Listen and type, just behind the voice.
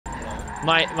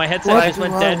My headset just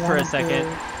went dead for a second.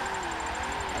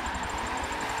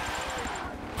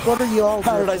 What are you all?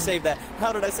 How did I save that?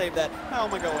 How did I save that? How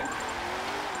am I going?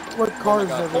 What car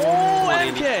is everyone? Oh,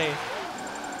 on, MK!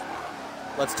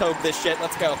 Let's tow this shit.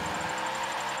 Let's go.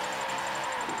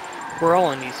 We're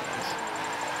all in these ones.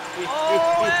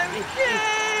 Oh,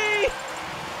 MK!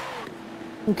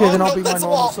 Okay, then I'll be my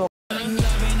normal self. I'm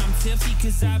tipsy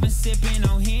cause I've been sipping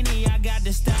on Henny. I got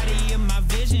the study of my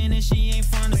vision, and she ain't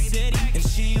from the city. And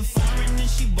she ain't foreign, and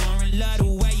she boring. Love the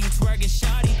way you twerk it,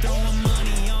 shawty. Throwing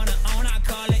money on her own, I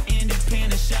call it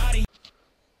independent shawty.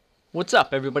 What's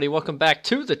up, everybody? Welcome back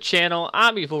to the channel.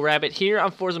 I'm EvlRabbit here on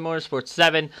Forza Motorsport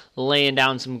 7, laying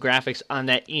down some graphics on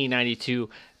that E92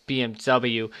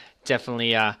 BMW.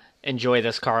 Definitely enjoy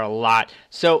this car a lot.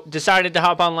 So decided to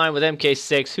hop online with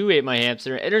MK6,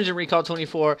 WhoAteMyHamster, Energy Recall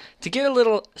 24 to get a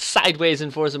little sideways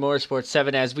in Forza Motorsport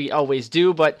 7 as we always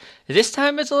do, but this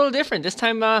time it's a little different. This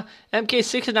time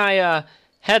MK6 and I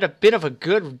had a bit of a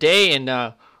good day, and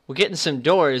we're getting some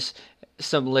doors,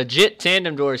 some legit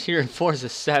tandem doors here in Forza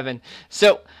 7.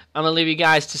 So I'm going to leave you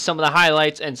guys to some of the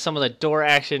highlights and some of the door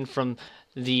action from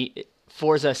the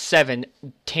Forza 7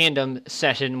 tandem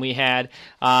session we had.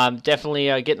 Definitely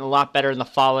getting a lot better in the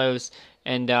follows,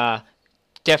 and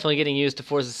definitely getting used to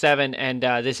Forza 7, and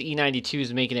this E92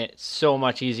 is making it so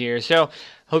much easier. So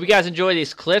hope you guys enjoy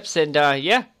these clips, and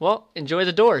yeah, well, enjoy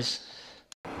the doors.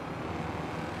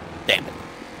 Damn it.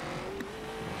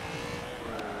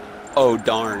 Oh,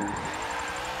 darn.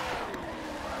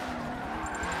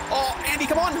 Oh, Andy,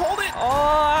 come on, hold it!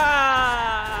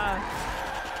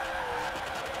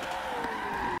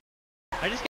 I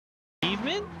just got an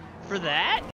achievement for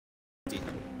that?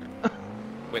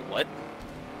 Wait, what?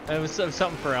 It was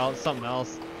something for something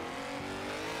else.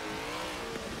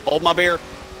 Hold my beer.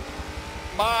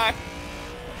 Bye.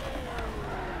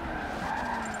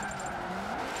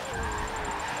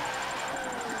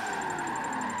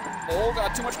 Oh,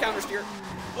 God, too much counter steer.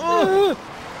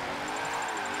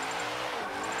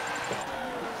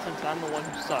 Since I'm the one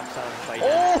who sucks, I'm fighting.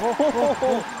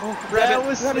 That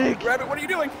was sick. Rabbit, what are you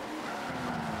doing?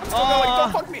 I'm still going.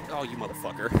 Don't fuck me. Oh, you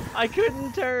motherfucker. I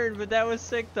couldn't turn, but that was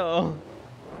sick though.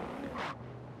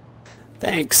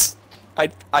 Thanks.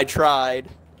 I tried.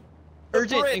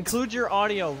 Urgent, include your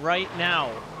audio right now.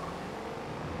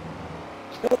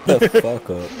 Shut the fuck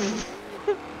up.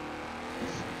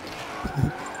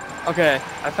 Okay,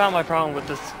 I found my problem with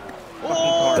this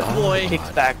fucking car. Boy. It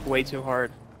kicks back way too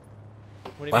hard.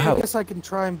 What do you mean? I guess I can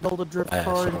try and build a drift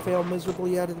car and fail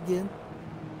miserably at it again.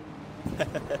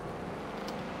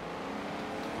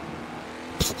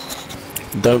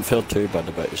 Don't feel too bad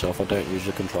about yourself. I don't use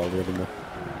the controller anymore.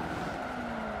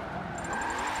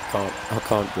 I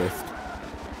can't drift.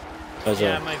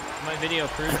 Yeah, my video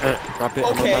proves it. Rabbit,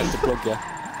 Okay. I'm about to plug you.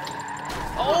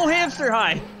 Oh, hamster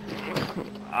high!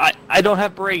 I don't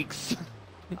have brakes.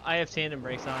 I have tandem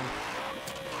brakes on.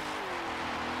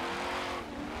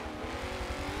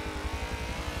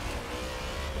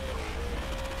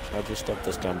 I just have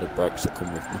the standard brakes that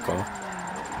come with my car.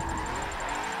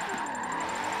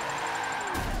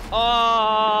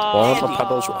 Oh! Why aren't my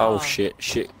pedals? Oh shit,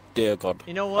 dear God.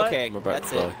 You know what? Okay, I'm about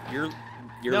that's to it. You're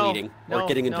No, leading. no, We're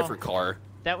getting a no. different car.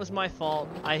 That was my fault.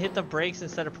 I hit the brakes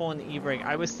instead of pulling the e-brake.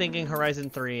 I was thinking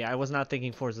Horizon 3. I was not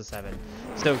thinking Forza 7.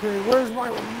 So, Okay, where's my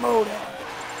remote at?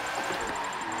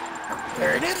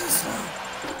 There it is.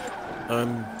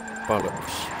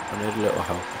 Bollocks. I need a little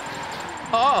help.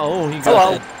 oh, he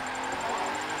got it.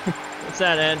 What's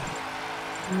that, Ed?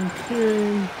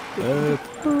 Okay.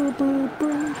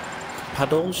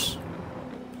 Pedals?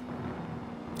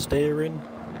 Steering?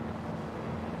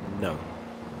 No.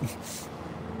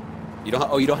 You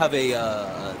don't. You don't have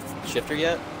a shifter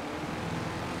yet.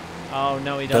 Oh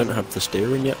no, he Don't doesn't. have the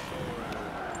steering yet.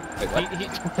 Wait,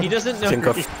 what? He doesn't know. Think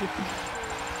of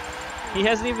He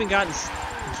hasn't even gotten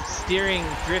steering,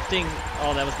 drifting.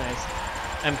 Oh, that was nice.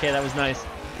 MK, that was nice.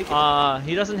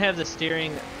 He doesn't have the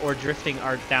steering or drifting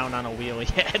art down on a wheel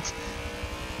yet.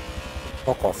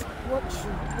 fuck off.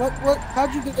 What?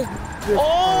 How'd you get this drift?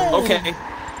 Oh! Okay.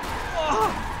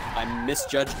 I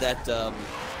misjudged that.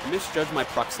 Misjudged my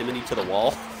proximity to the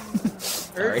wall.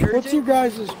 Sorry. What's your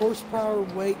guys' horsepower,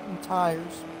 weight, and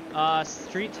tires?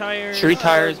 Street tires. Street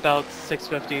tires about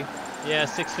 650. Yeah,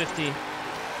 650.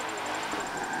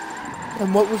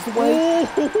 And what was the weight?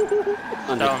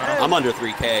 I'm under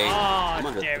 3K. Oh, I'm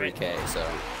under damn it. 3K, so.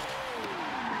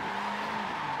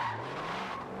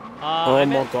 I'm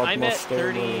my at, God, I'm my at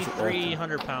steering wheel isn't working.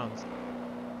 3,300 pounds.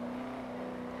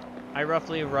 I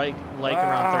roughly like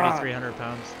around 3,300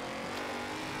 pounds.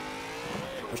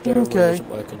 My steering wheel Okay. isn't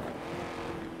working.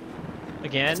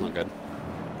 Again? That's not good.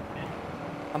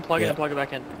 Unplug it Yeah. and plug it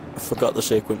back in. I forgot the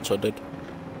sequence I did.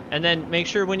 And then make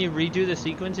sure when you redo the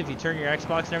sequence, if you turn your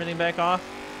Xbox and everything back off,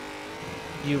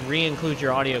 you re-include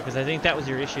your audio, because I think that was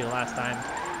your issue last time.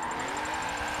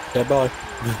 Yeah, bye.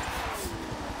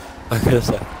 I guess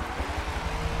so.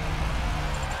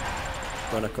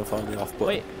 When I can find the off button.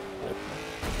 Wait.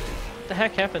 What the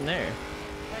heck happened there?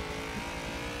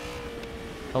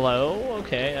 Hello?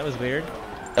 Okay, that was weird.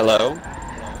 Hello?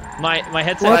 My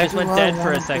headset just went dead for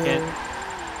a want second.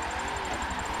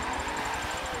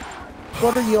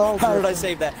 What are y'all How did I drifting?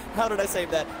 save that? How did I save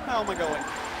that? How am I going?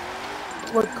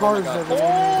 What cars God. are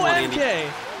Oh, there?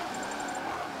 MK!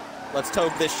 Let's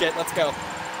togue this shit. Let's go.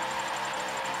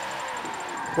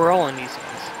 We're all in these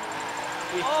ones.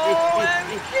 Oh,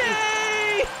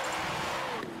 MK!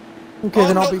 Okay,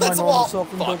 then Oh, I'll no, be my that's a normal wall. self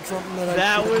and build Fuck. something that I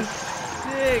That shouldn't. was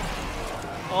sick.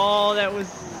 Oh, that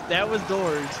was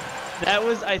doors. That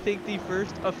was, I think, the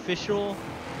first official,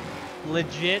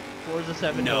 legit Forza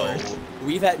 7 No, doors.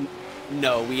 we've had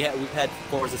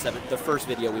Forza 7. The first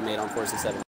video we made on Forza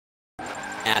 7.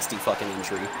 Nasty fucking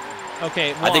entry.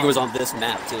 Okay, I think it was on this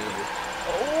map too.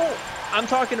 Oh, I'm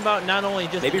talking about not only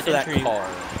just Maybe an for that entry, car.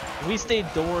 we stayed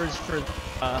doors for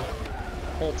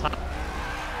whole time.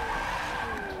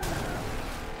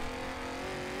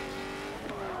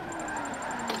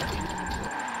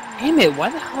 Damn it, why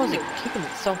the hell is it kicking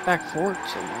itself back forward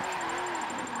so much?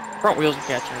 Front wheels are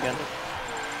catching again.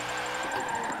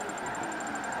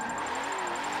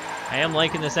 I am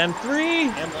liking this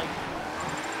M3.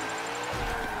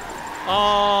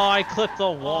 Oh, I clipped the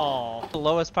wall. The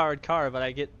lowest powered car, but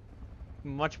I get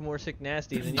much more sick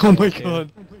nasty than you. Oh my guys do.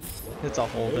 god. It's a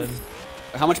Holden.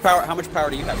 How much power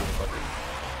do you have, motherfucker?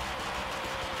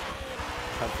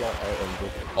 I've got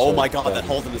 800. Oh So, my god, that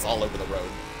Holden is all over the road.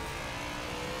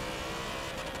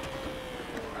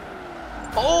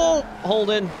 Oh,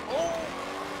 Holden. Oh.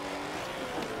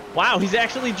 Wow, he's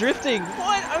actually drifting.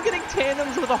 What? I'm getting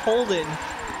tandems with a Holden.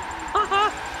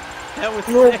 Haha. That was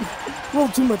Little, sick. little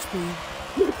too much speed.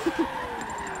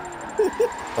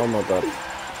 Oh my god.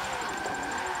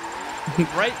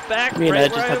 Right back, Me and right, Ed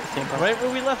just had the same problem. right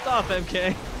where we left off,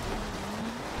 MK.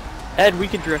 Ed, we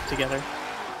can drift together.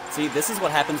 See, this is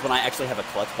what happens when I actually have a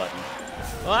clutch button.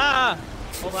 Ah!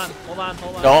 Hold on.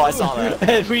 Oh, I saw that.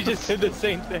 Ed, we just did the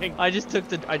same thing. I just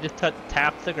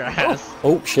tapped the grass.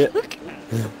 Oh shit.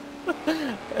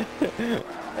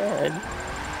 Ed.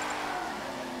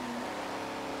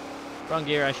 Wrong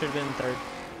gear, I should have been in third.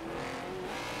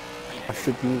 I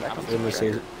shouldn't really say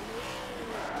it.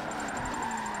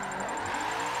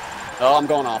 Oh, I'm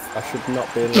going off. I should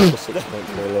not be in like a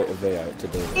 6.3 litre V8 to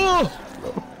do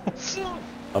this.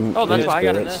 I'm Oh, that's why I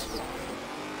got in inexperienced. this.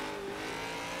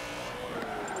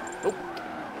 Oh.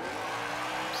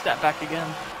 Step back again.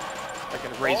 Like a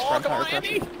race front tire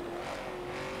pressure.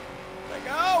 Let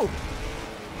go!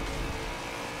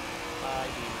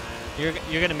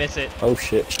 You're gonna miss it. Oh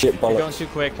shit, shit, You're going bollocks. too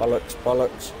quick. Bollocks,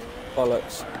 bollocks,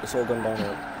 bollocks. It's all gone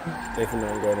downhill. Even though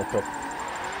I'm going uphill.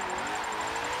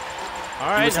 All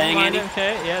right, was never saying, mind, Andy?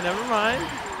 MK. Yeah, never mind.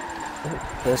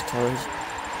 There's tires.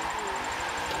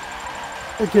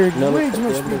 Okay, No, way look, too at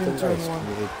much the speed end in of the turn race, one.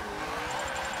 can you-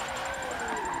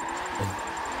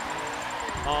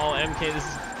 Oh, MK, this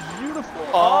is beautiful.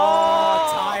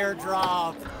 Oh, tire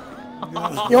drop.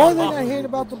 The only thing I hate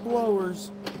about the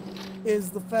blowers is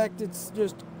the fact it's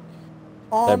just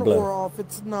on They blow. or off.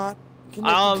 It's not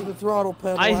connected to the throttle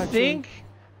pedal.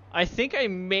 I think I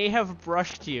may have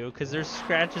brushed you because there's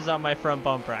scratches on my front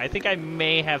bumper. I think I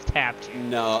may have tapped you.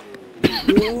 No.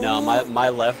 No, my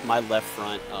left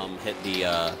front hit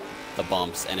the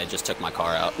bumps and it just took my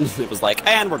car out. It was like,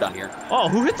 and we're done here. Oh,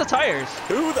 who hit the tires?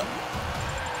 Who the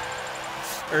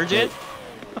Urgent?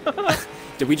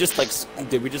 Did we just like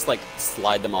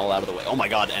slide them all out of the way? Oh my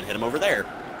god, and hit him over there.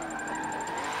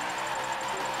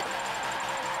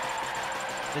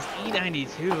 This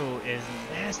E92 is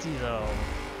nasty though.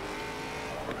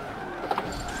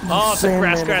 Oh, it's a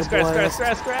Sandman grass. is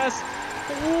a blast.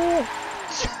 Ooh.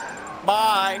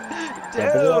 Bye.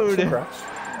 Yeah, but lots of Dude! grass.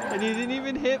 And you didn't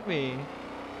even hit me.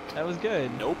 That was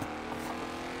good. Nope.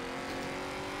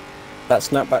 That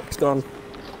snapback's gone.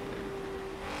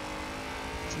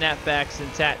 Snapbacks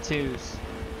and tattoos.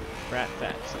 Rat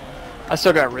facts. I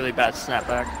still got really bad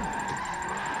snapback.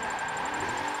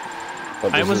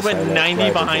 What I does almost it say went there? 90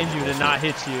 Right, behind is it? you to not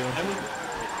hit you.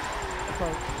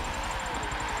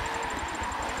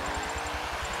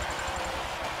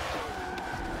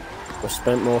 We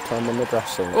spent more time on the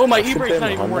grass than Oh, my I should e-brake's be not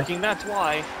even behind working, that's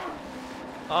why.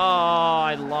 Oh,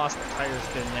 I lost the tire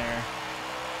spin there.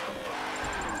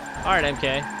 Alright,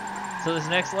 MK. So this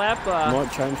next lap, I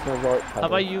might change my right pedal.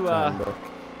 about you, to handbrake.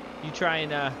 You try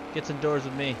and get some doors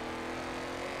with me.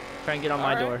 Try and get on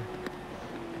my door.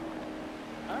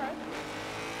 Alright.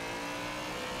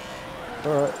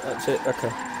 Alright, that's it, okay.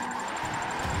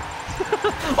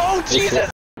 Oh, Jesus!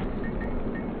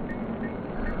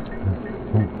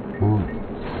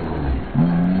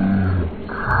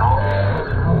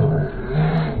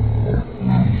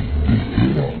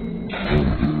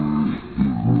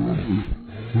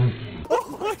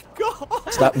 Oh my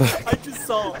god! Stop.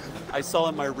 I saw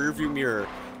in my rearview mirror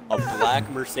a black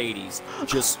Mercedes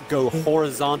just go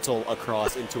horizontal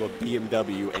across into a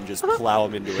BMW and just plow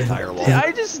him into a tire wall.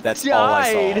 I just That's died. all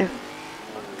I saw.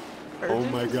 Oh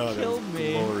Urgent my god, that was killed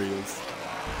me. glorious.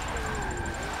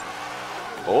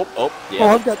 Oh, yeah. Oh,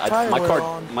 I've got tire my wear car,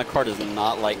 on. my car does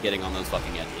not like getting on those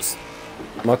fucking edges.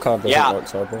 My car doesn't Yeah. like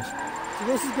sideways. So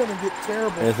this is gonna get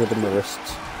terrible Neither do my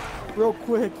wrists. real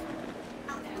quick.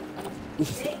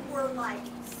 They were like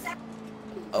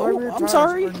My rear I'm tires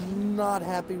sorry. are not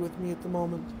happy with me at the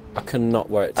moment. I cannot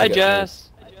wait to Hi, get Jess.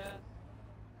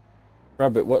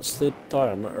 Rabbit, what's the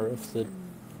diameter of the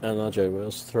NRG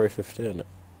wheels? 350 in it.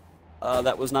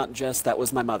 That was not Jess, that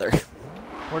was my mother.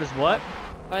 What is what?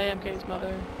 Hi, MK's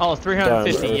mother. Oh,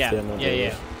 350. Diameter Yeah, of the yeah.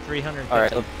 NRG. 350.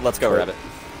 Alright, let's go, Rabbit.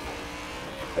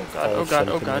 Oh god, oh god,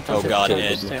 oh god. Oh god, don't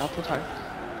Ed. stay off the tire.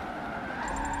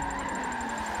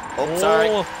 Oh, sorry.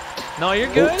 No, you're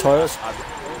Oh, good. tires.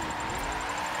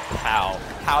 How?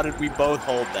 How did we both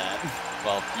hold that?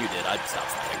 Well, you did. I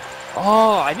stopped sliding.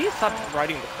 Oh, I need to stop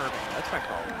riding the curbing. That's my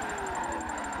problem.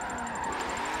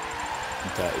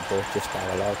 Dirty boy, just how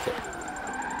I like it.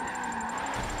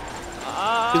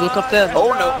 You look up there.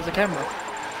 Oh, no. There's a camera.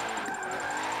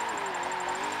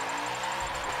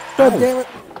 God damn it!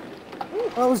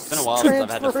 I was It's been a while since I've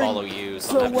had to transferring follow you, so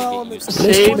so I'm having well to on get the used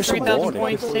to Save Mission 3,000 warning.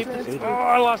 points. Save Idiot. Oh,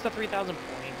 I lost the 3,000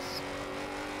 points.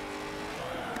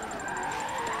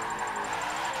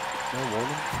 No warning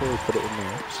before we put it in the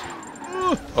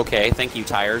apps. Okay, thank you,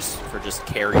 tires, for just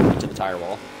carrying me to the tire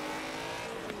wall.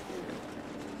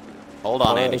 Hold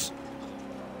on, Andy. Tires.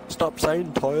 Stop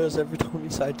saying tires every time you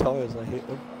say tires, I hate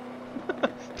them.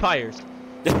 Tires.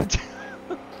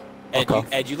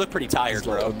 Ed, you look pretty tired, There's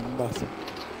like bro. a massive...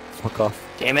 Fuck off.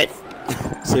 Damn it.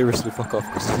 Seriously, fuck off,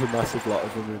 because there's a massive lot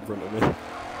of them in front of me.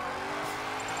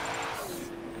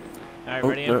 Alright, Oh,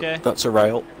 ready, no, MK? that's a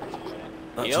rail.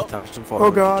 That's Yep. 1,500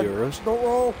 Oh god! euros. Don't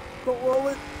roll! Don't roll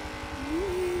it!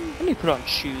 I need to put on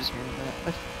shoes here in a minute.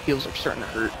 My heels are starting to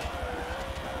hurt.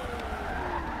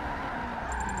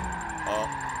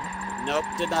 Oh. Nope,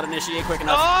 did not initiate quick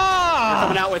enough. You're Ah!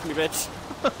 coming out with me, bitch.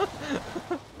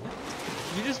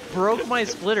 You just broke my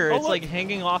splitter. Oh, It's look. like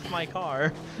hanging off my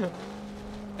car.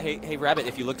 Hey, Rabbit,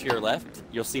 if you look to your left,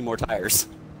 you'll see more tires.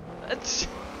 That's...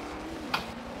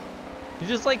 You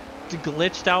just like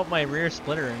glitched out my rear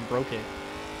splitter and broke it.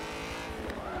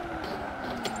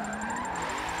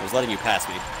 I was letting you pass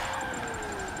me.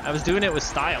 I was doing it with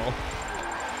style.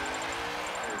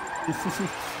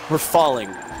 We're falling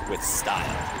with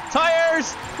style.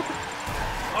 Tires!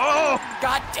 Oh,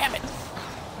 god damn it!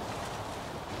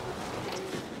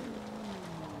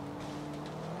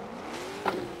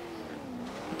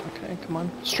 Okay, come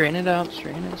on. Straighten it out.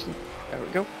 Straighten it. There we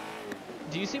go.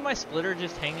 Do you see my splitter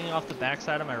just hanging off the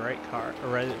backside of my right car, or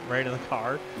right of the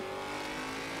car?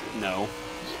 No.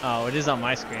 Oh, it is on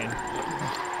my screen.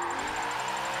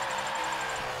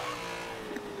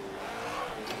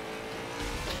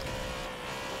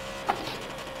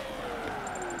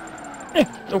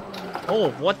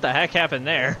 Oh, what the heck happened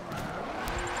there?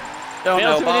 Don't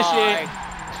Fail know, to bye. initiate.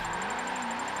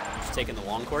 Just taking the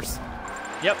long course?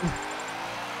 Yep.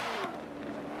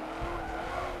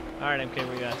 Alright,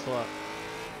 MK, we got slow up.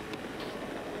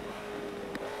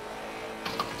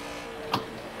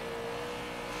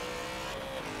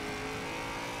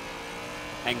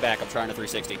 Hang back, I'm trying a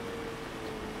 360.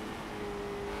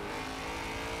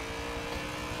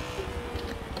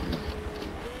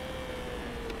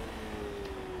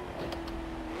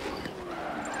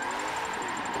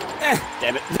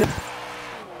 Damn it.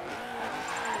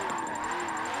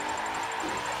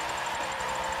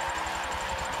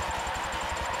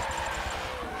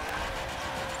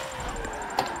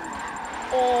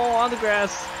 Oh, on the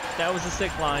grass. That was a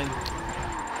sick line.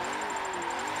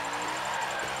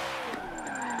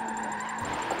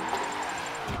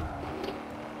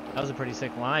 That was a pretty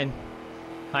sick line.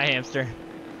 Hi, hamster.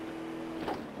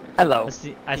 Hello.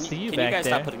 I see you Can back you guys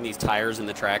there. stop putting these tires in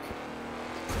the track?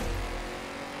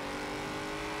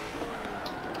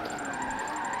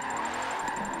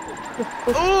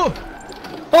 Ooh!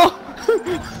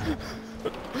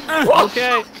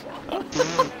 Okay.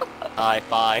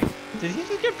 Bye. Did he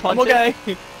just get I'm punched? okay.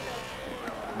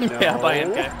 No. Yeah, bye,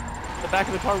 MK. The back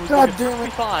of the car was God looking damn it.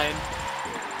 perfectly fine.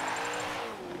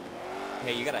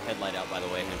 Hey, you got a headlight out, by the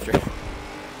way, Hamster.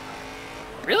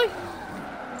 Really?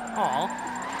 Aw.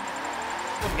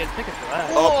 Wouldn't get a ticket for that.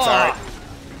 Oh, sorry.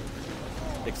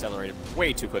 Accelerated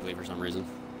way too quickly for some reason.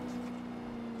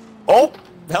 Oh,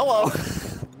 hello.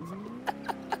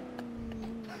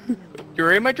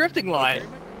 You're in my drifting line.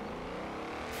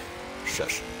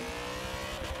 Shush.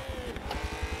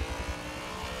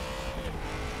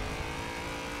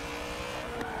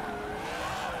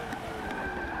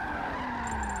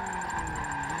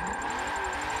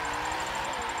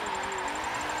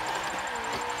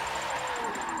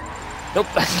 Nope,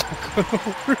 that's not going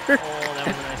over. Oh, that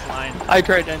was a nice line. I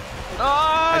tried to.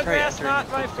 Oh, tried that's entering not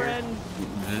the my filter. friend.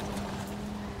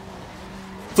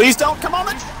 Please don't come on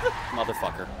the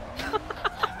motherfucker.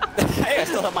 Hey, I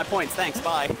still have my points. Thanks.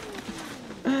 Bye.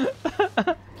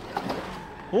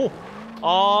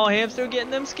 Oh, Hamster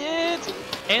getting them skids.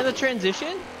 And the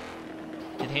transition.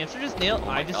 Did Hamster just nail?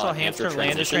 I just saw God, Hamster Hamster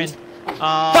land a transitioned.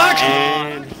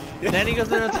 And then he goes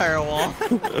into a tire wall.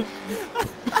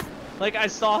 Like, I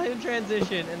saw him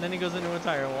transition, and then he goes into a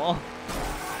tire wall.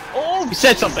 Oh, You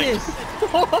said something. Jesus.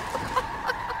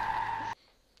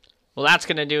 Well, that's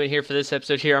going to do it here for this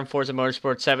episode here on Forza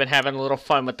Motorsport 7. Having a little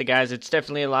fun with the guys. It's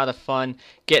definitely a lot of fun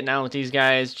getting out with these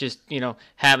guys. Just, you know,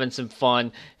 having some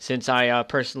fun. Since I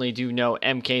personally do know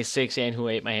MK6 and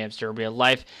WhoAteMyHamster in real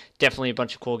life. Definitely a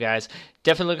bunch of cool guys.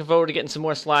 Definitely looking forward to getting some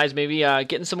more slides. Maybe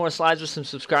getting some more slides with some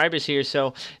subscribers here.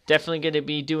 So definitely going to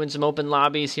be doing some open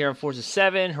lobbies here on Forza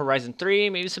 7, Horizon 3.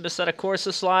 Maybe some Assetto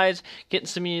Corsa slides. Getting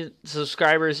some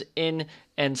subscribers in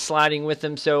and sliding with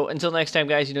them. So until next time,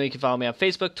 guys, you know you can follow me on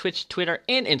Facebook, Twitch, Twitter,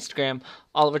 and Instagram,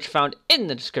 all of which are found in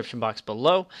the description box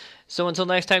below. So until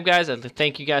next time, guys, I'd like to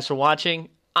thank you guys for watching.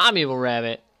 I'm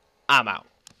EvlRabbit. I'm out.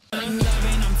 I'm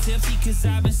tipsy cause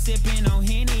I've been sipping on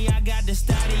Henny. I got the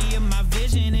study of my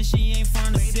vision and she ain't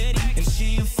from the city. And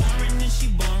she ain't